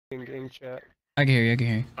chat. I can hear you. I can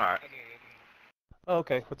hear you. All right. Oh,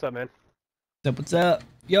 okay. What's up, man? What's up? What's up?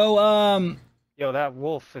 Yo, Yo, that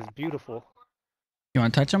wolf is beautiful. you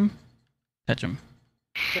want to touch him? Touch him.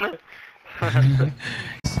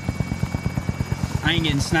 I ain't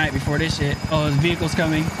getting sniped before this shit. Oh, his vehicle's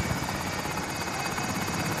coming.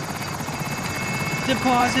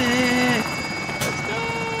 Deposit. Let's go.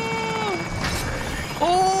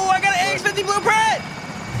 Oh, I got an AX-50 blueprint.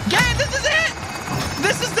 Yeah, this is it.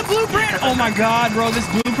 This is the blueprint. Oh my god, bro, this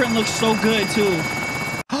blueprint looks so good too.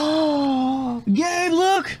 Oh, Gabe,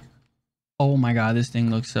 look. Oh my god, this thing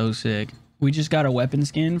looks so sick. We just got a weapon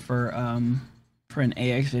skin for an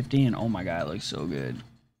AX-50, and oh my god, it looks so good.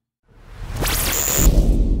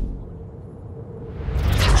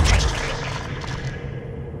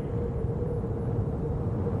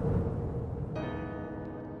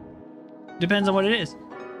 Depends on what it is.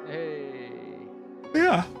 Hey.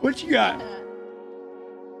 Yeah, what you got?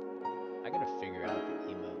 I gotta figure out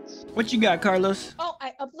the emotes. What you got, Carlos? Oh,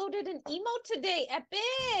 I uploaded an emote today.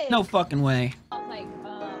 Epic. No fucking way. I was like,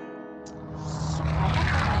 a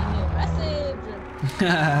new message.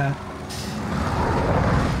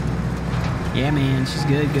 Yeah, man, she's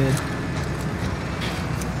good.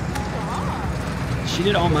 She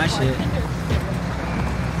did all my shit.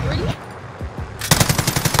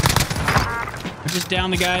 I just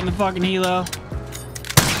downed the guy in the fucking helo.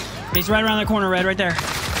 He's right around that corner, Red, right there.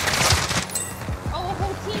 Oh, a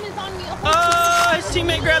whole team is on me. Oh, his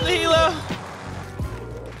teammate grabbed the helo.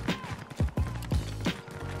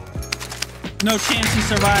 No chance he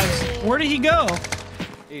survives. Where did he go?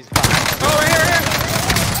 He's behind. Oh, right here.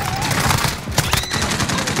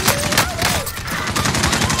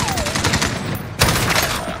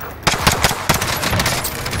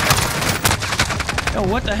 Yo,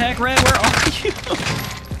 what the heck, Red? Where are you?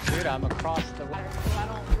 Dude, I'm across the way. I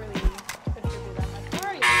don't really contribute that much.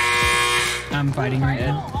 Where are you? I'm fighting Red.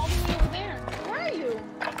 All the way over there. Where are you?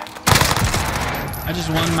 I just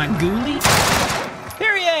won my ghoulie.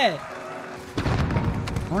 Period.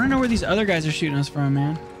 I want to know where these other guys are shooting us from,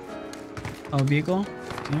 man. Oh, vehicle.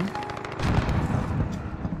 Yeah.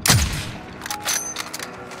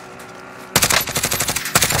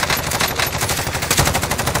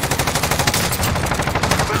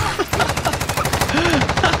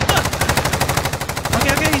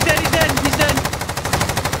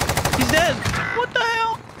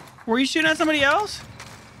 Were you shooting at somebody else?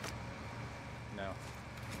 No.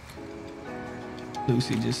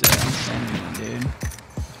 Lucy just said I'm standing, dude.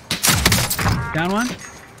 Down one?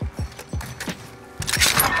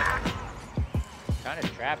 Kind of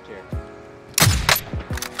trapped here.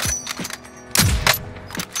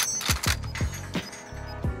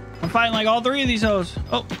 I'm fighting like all three of these hoes.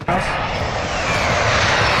 Oh, house.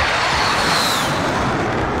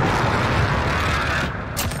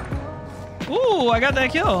 Ooh, I got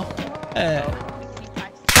that kill. Oh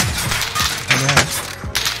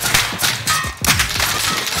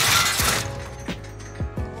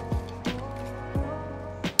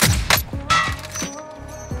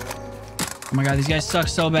my god, these guys suck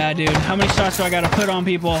so bad, dude. How many shots do I gotta put on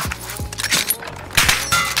people?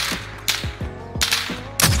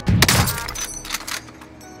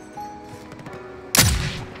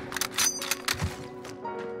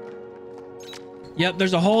 Yep,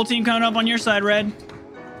 there's a whole team coming up on your side, Red.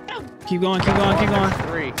 Keep going. Three. Oh,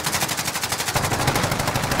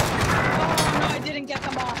 no, I didn't get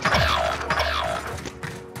them all.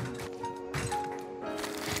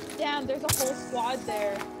 Damn, there's a whole squad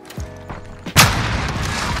there.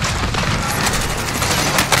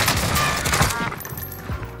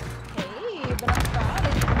 Hey, but I'm proud. I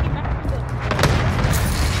just came back from the...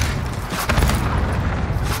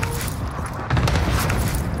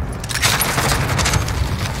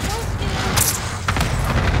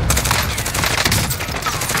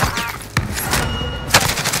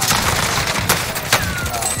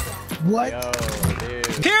 What? Yo, dude.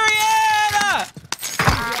 Period! Yes!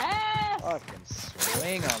 Fucking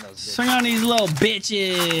swing on those bitches. Swing on these little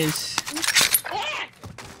bitches.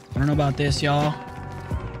 I don't know about this, y'all.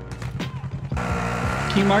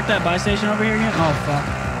 Can you mark that buy station over here again? Oh, fuck.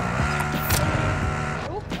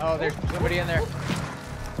 Oh, there's somebody in there.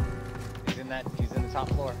 He's in the top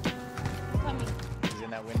floor. Coming. He's in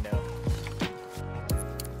that window.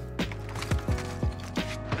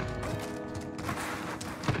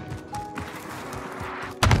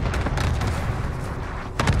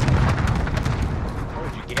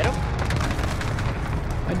 Get him?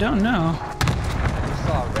 I don't know. I just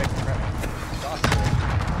saw a red crosshair.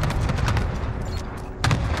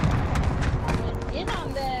 Went in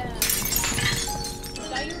on them.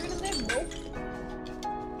 Thought you were gonna live? Nope.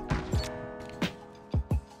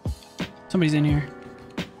 Somebody's in here.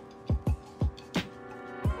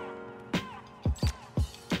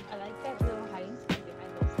 I like that little hiding spot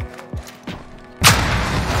behind those stairs.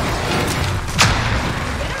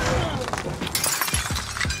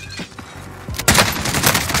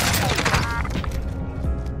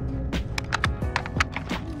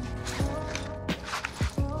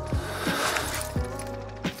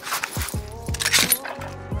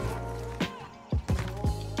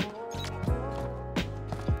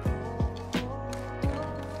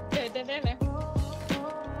 There.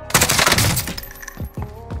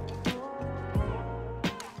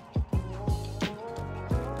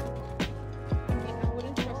 I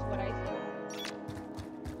wouldn't trust what I saw.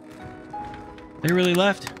 They really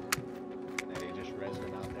left. They just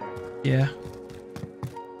resin out there. Yeah.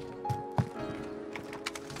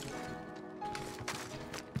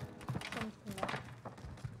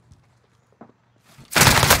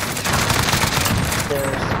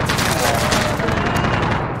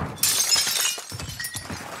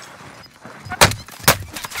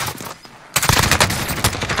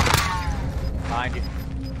 Behind you.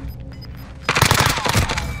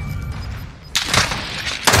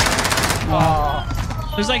 Oh.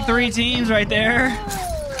 There's like 3 teams right there.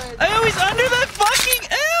 Oh, he's under the fucking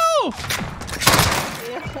Ew!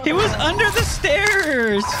 He was under the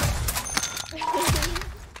stairs.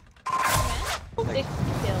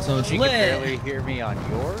 So it's She lit. can barely hear me on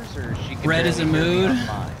yours, or she can Red is a barely hear me mood. on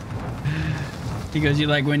mine. He goes, you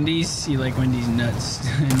like Wendy's? You like Wendy's nuts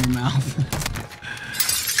in your mouth.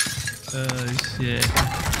 Oh shit.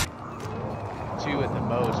 2 at the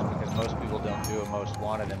most, because most people don't do a most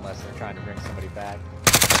wanted unless they're trying to bring somebody back.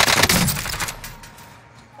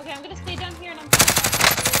 Okay, I'm gonna stay down here and I'm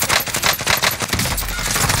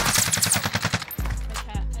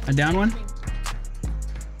A down one?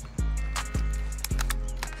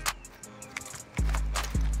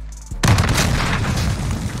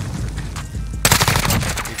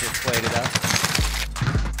 You just played it up.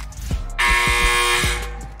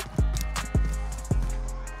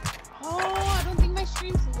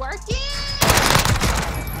 Working?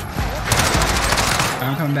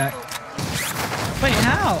 I'm coming back. Wait,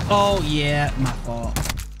 how? Oh, yeah, my fault.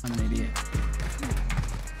 I'm an idiot.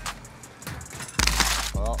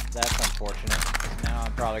 Well, that's unfortunate. 'Cause now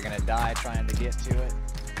I'm probably gonna die trying to get to it.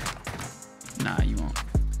 Nah, you won't.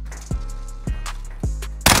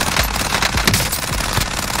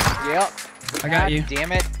 Yep. I got God you.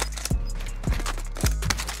 Damn it.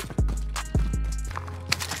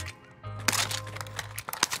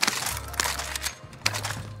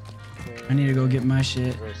 I need to go get my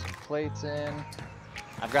shit. Throw some plates in.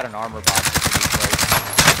 I've got an armor box if you need plates.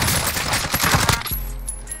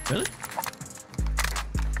 Really?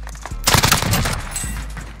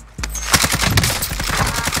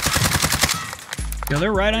 Yo,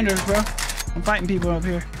 they're right under us, bro. I'm fighting people up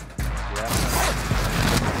here. Yeah.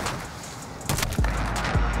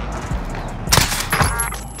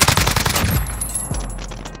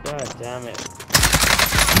 God damn it.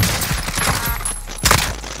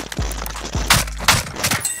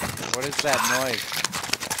 What is that noise?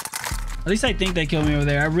 At least I think they killed me over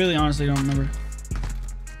there. I really honestly don't remember.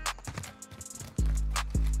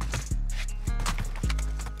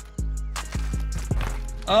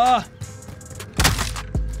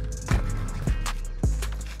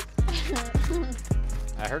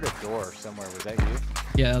 I heard a door somewhere. Was that you?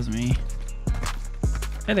 Yeah, that was me.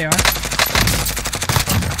 There they are. Oh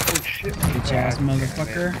shit. Bitch ass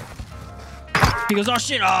motherfucker. He goes, oh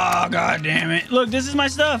shit. Oh, god damn it. Look, this is my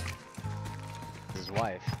stuff. His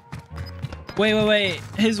wife. Wait.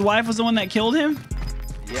 His wife was the one that killed him?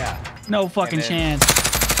 Yeah. No fucking then- chance.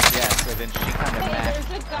 Yeah, so then she kind of Hey, matched.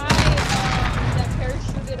 there's a guy that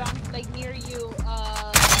parachuted on, like, near you.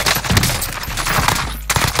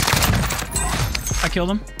 I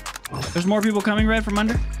killed him. There's more people coming, Red, from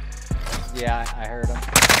under. Yeah, I heard him.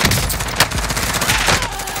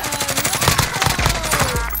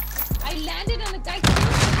 I landed on the guy.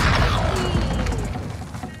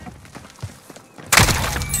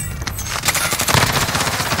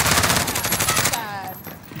 Sad.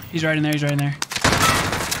 He's right in there. He's right in there.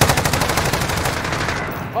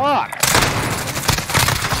 Fuck!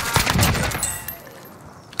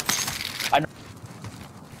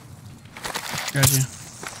 Got you.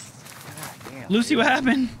 Damn, Lucy, what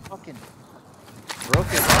happened? fucking broke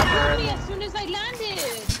his Killed armor me and as soon as I landed.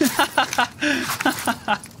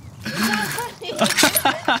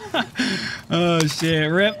 Oh shit,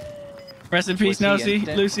 rip. Rest in peace, Was he Nosy.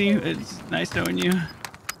 instant? Lucy, it's nice knowing you.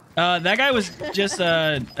 That guy was just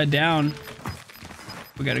a down.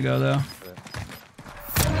 We gotta go though.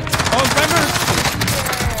 Oh, Trevor!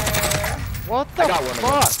 what the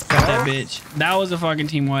fuck? got that bitch. That was a fucking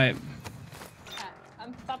team wipe.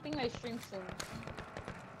 I'm stopping my stream soon.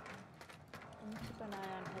 Keep an eye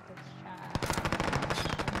on Epic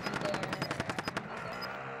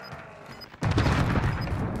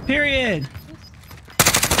chat. Period. He's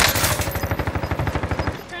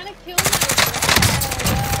trying to kill my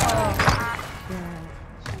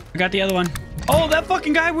I got the other one. Oh, that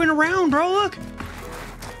fucking guy went around, bro. Look.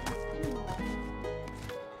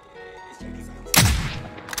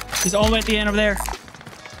 He's all the way at the end over there.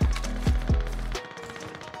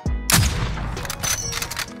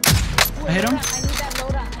 I hit him.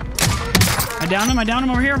 I downed him. I downed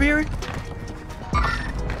him over here. Over here.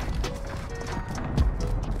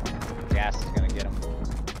 Gas is gonna get him.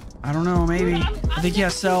 I don't know. Maybe. I think he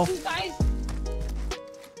has self.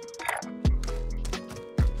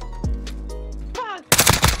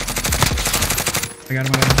 I got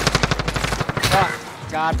him. Oh,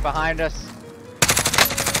 God, behind us.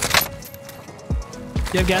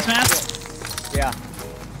 You have gas mask? Yeah.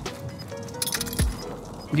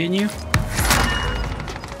 I'm getting you.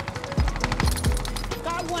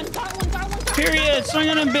 Got one. Got one. Got one. Period. Swing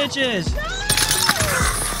on them bitches.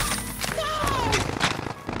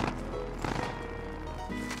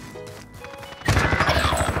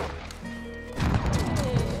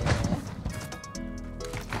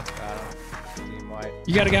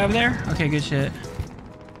 You got a guy over there? Okay, good shit.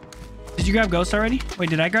 Did you grab Ghost already? Wait,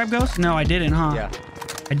 did I grab Ghost? No, I didn't, huh? Yeah.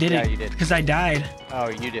 I didn't. Yeah, you did. Because I died. Oh,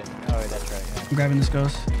 you didn't. Oh, that's right. Yeah. I'm grabbing this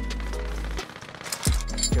Ghost.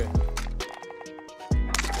 Good.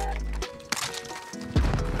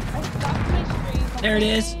 There it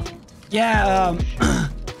is. Yeah,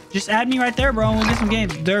 just add me right there, bro, and we'll get some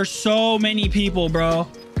games. There's so many people, bro.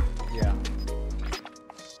 Yeah.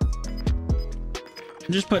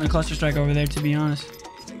 I'm just putting a cluster strike over there, to be honest.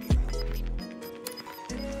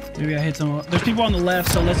 Maybe I hit some. There's people on the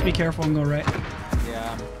left, so let's be careful and go right.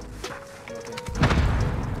 Yeah.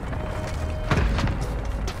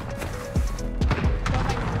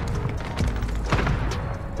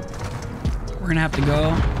 We're gonna have to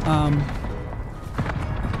go.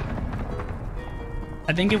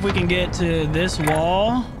 I think if we can get to this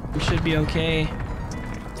wall, we should be okay.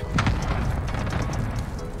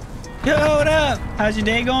 Yo, what up? How's your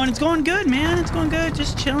day going? It's going good, man. It's going good.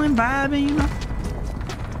 Just chilling, vibing, you know.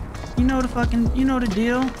 You know the fucking, you know the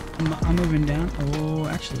deal. I'm moving down. Oh,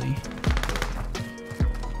 actually.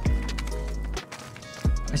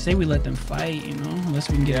 I say we let them fight, you know, unless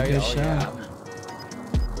we can get a good shot. Yeah.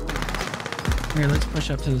 Here, let's push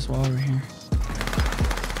up to this wall over here.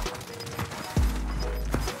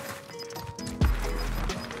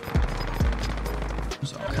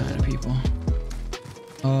 There's all kind of people.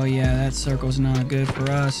 Oh yeah, that circle's not good for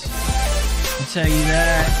us. I'll tell you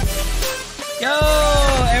that. Yo,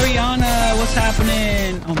 Ariana, what's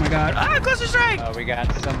happening? Oh my God. Ah, cluster strike! We got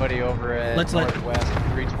somebody over at Northwest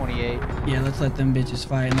 328. Yeah, let's let them bitches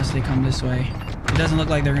fight unless they come this way. It doesn't look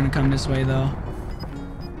like they're gonna come this way though.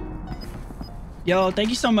 Yo, thank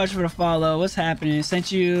you so much for the follow. What's happening?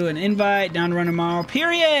 Sent you an invite down to run tomorrow.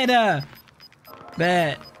 Period.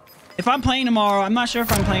 Bet. If I'm playing tomorrow, I'm not sure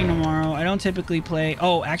if I'm playing tomorrow. I don't typically play.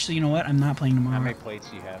 Oh, actually, you know what? I'm not playing tomorrow. How many plates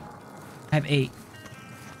do you have? I have 8.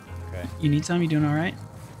 Okay. You need some? You doing all right?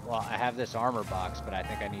 Well, I have this armor box, but I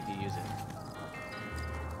think I need to use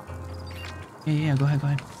it. Yeah, go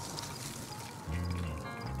ahead.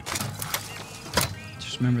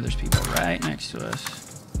 Just remember there's people right next to us.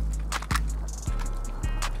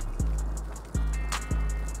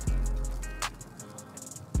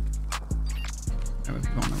 There are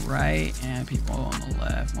people on the right and people on the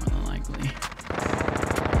left, more than likely.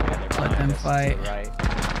 Yeah, let them fight. Right.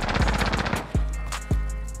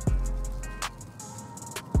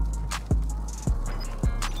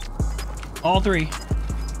 All 3.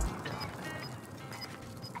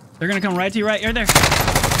 They're gonna come right to you, right? You're there.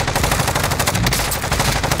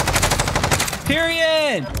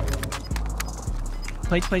 Period.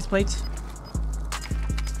 Plates.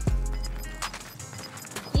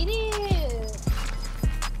 It is.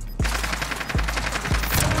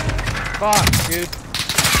 Fuck, dude.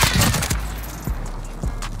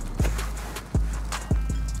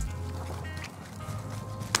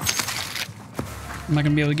 I'm not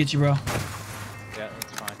gonna be able to get you, bro. Yeah,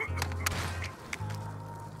 that's fine.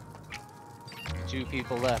 2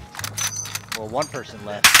 people left. Well, 1 person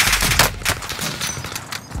left.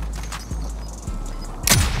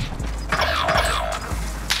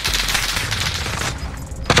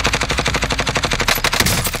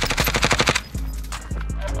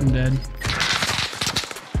 I'm dead.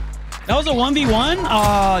 That was a 1v1?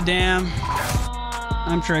 Oh, damn.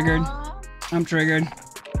 I'm triggered.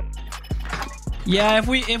 Yeah,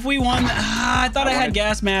 if we won, I thought I had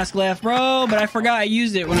gas mask left, bro, but I forgot I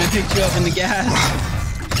used it when I picked you up in the gas.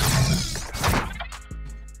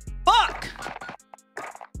 Fuck!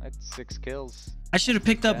 That's 6 kills. I should have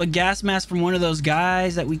picked up a gas mask from one of those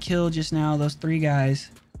guys that we killed just now. Those 3 guys.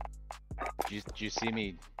 Did you see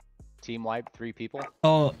me team wipe 3 people?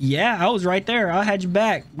 Oh yeah, I was right there. I had you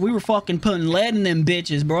back. We were fucking putting lead in them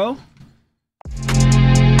bitches, bro.